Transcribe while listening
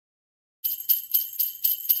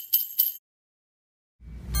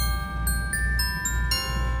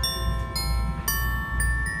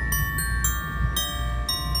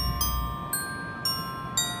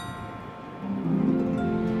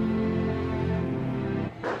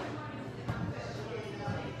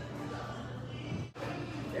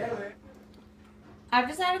I've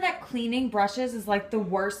decided that cleaning brushes is like the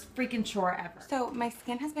worst freaking chore ever. So my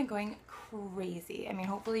skin has been going crazy. I mean,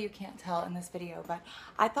 hopefully you can't tell in this video, but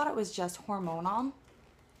I thought it was just hormonal.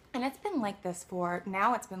 And it's been like this for,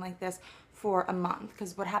 now it's been like this for a month.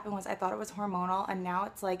 Because what happened was I thought it was hormonal, and now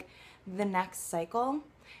it's like the next cycle.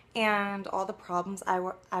 And all the problems I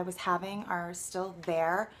was having are still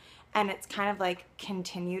there. And it's kind of like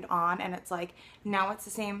continued on. And it's like, now it's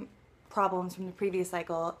the same problems from the previous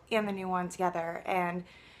cycle and the new one together. And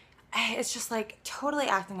it's just like totally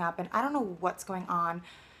acting up. And I don't know what's going on.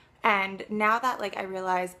 And now that like I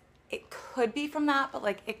realize it could be from that, but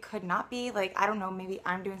like it could not be. Like, I don't know, maybe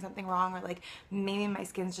I'm doing something wrong, or like maybe my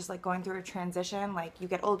skin's just like going through a transition. Like, you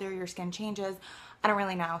get older, your skin changes. I don't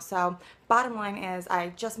really know. So bottom line is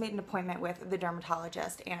I just made an appointment with the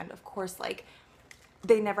dermatologist, and of course, like,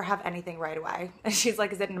 they never have anything right away. And she's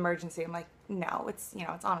like, is it an emergency? I'm like, no, it's, you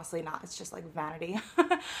know, it's honestly not. It's just like vanity.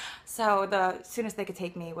 So the soonest they could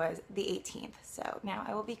take me was the 18th. So now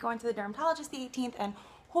I will be going to the dermatologist the 18th, and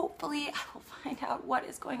hopefully I will find out what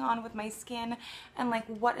is going on with my skin and like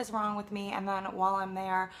what is wrong with me. And then while I'm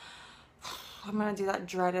there, I'm gonna do that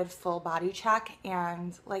dreaded full body check.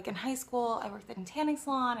 And like in high school, I worked in a tanning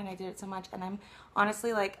salon and I did it so much, and I'm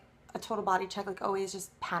honestly like, a total body check like always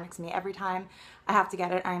just panics me. Every time I have to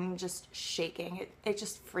get it, I'm just shaking. It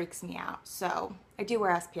just freaks me out. So I do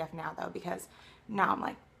wear SPF now though, because now I'm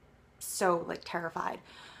like so like terrified.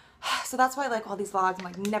 So that's why like all these vlogs, I'm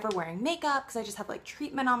like never wearing makeup because I just have like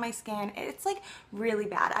treatment on my skin. It's like really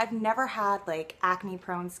bad. I've never had like acne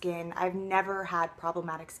prone skin. I've never had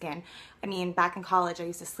problematic skin. I mean, back in college, I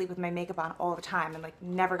used to sleep with my makeup on all the time and like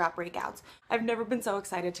never got breakouts. I've never been so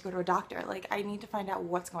excited to go to a doctor. Like, I need to find out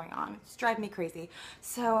what's going on. It's driving me crazy.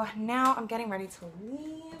 So now I'm getting ready to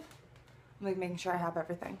leave. I'm like making sure I have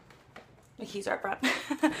everything. The keys are up front.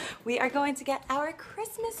 We are going to get our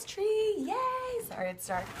Christmas tree. Yay! Sorry, it's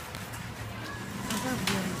dark. Those are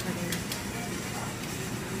really pretty.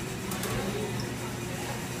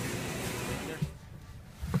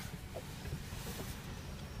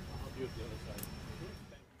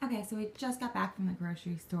 Okay, so we just got back from the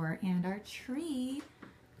grocery store and our tree.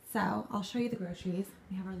 So I'll show you the groceries.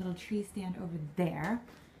 We have our little tree stand over there.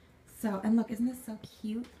 So, and look, isn't this so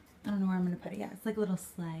cute? I don't know where I'm gonna put it yet. It's like a little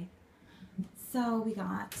sleigh. So we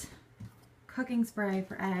got cooking spray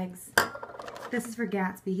for eggs. This is for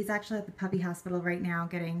Gatsby. He's actually at the puppy hospital right now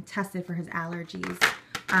getting tested for his allergies.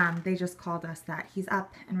 They just called us that he's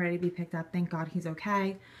up and ready to be picked up. Thank God he's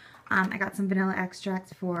okay. I got some vanilla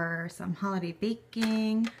extract for some holiday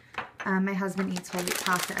baking. My husband eats whole wheat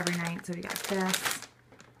pasta every night, so we got this.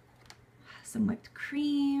 Some whipped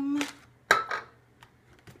cream.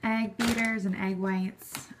 Egg beaters and egg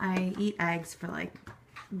whites. I eat eggs for like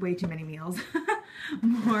way too many meals.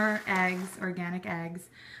 More eggs, organic eggs.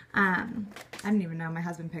 I don't even know, my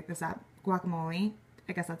husband picked this up. Guacamole.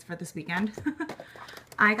 I guess that's for this weekend.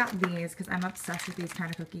 I got these because I'm obsessed with these kind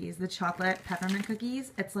of cookies. The chocolate peppermint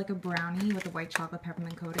cookies. It's like a brownie with a white chocolate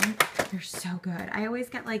peppermint coating. They're so good. I always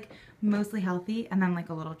get like mostly healthy and then like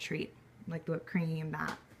a little treat. Like the whipped cream,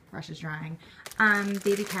 that brush is drying.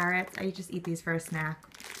 Baby carrots. I just eat these for a snack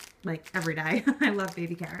like every day. I love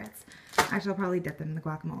baby carrots. Actually, I'll probably dip them in the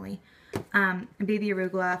guacamole. Baby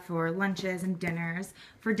arugula for lunches and dinners.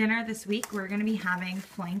 For dinner this week, we're going to be having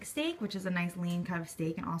flank steak, which is a nice lean cut of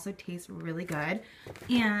steak and also tastes really good.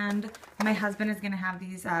 And my husband is going to have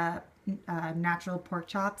these natural pork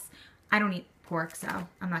chops. I don't eat pork, so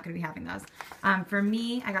I'm not going to be having those. For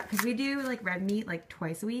me, I got, because we do like red meat like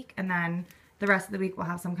twice a week, and then the rest of the week we'll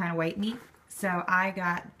have some kind of white meat. So I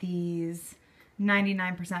got these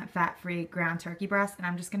 99% fat-free ground turkey breast, and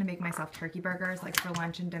I'm just going to make myself turkey burgers like for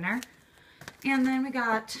lunch and dinner. And then we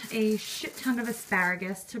got a shit ton of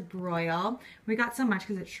asparagus to broil. We got so much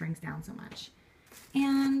because it shrinks down so much.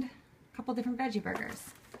 And a couple different veggie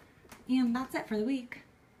burgers. And that's it for the week.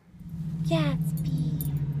 Gatsby.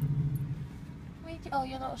 Oh,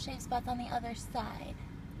 your little shave spot's on the other side.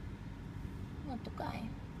 What the guy?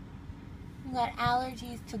 We got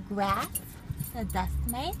allergies to grass, the dust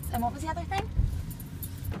mites, and what was the other thing?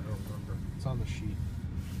 I don't remember. It's on the sheet.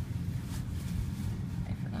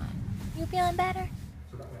 I forgot. You feeling better?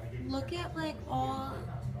 Look at like all,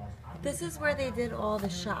 this is where they did all the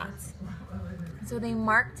shots. So they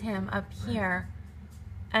marked him up here,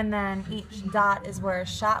 and then each dot is where a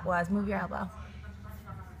shot was. Move your elbow.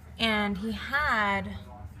 And he had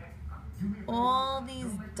all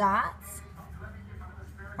these dots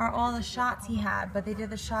are all the shots he had, but they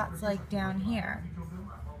did the shots like down here.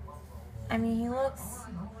 I mean, he looks,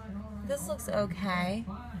 this looks okay.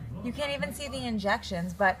 You can't even see the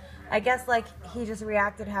injections, but I guess like he just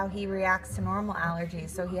reacted how he reacts to normal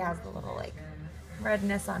allergies, so he has the little like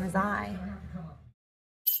redness on his eye.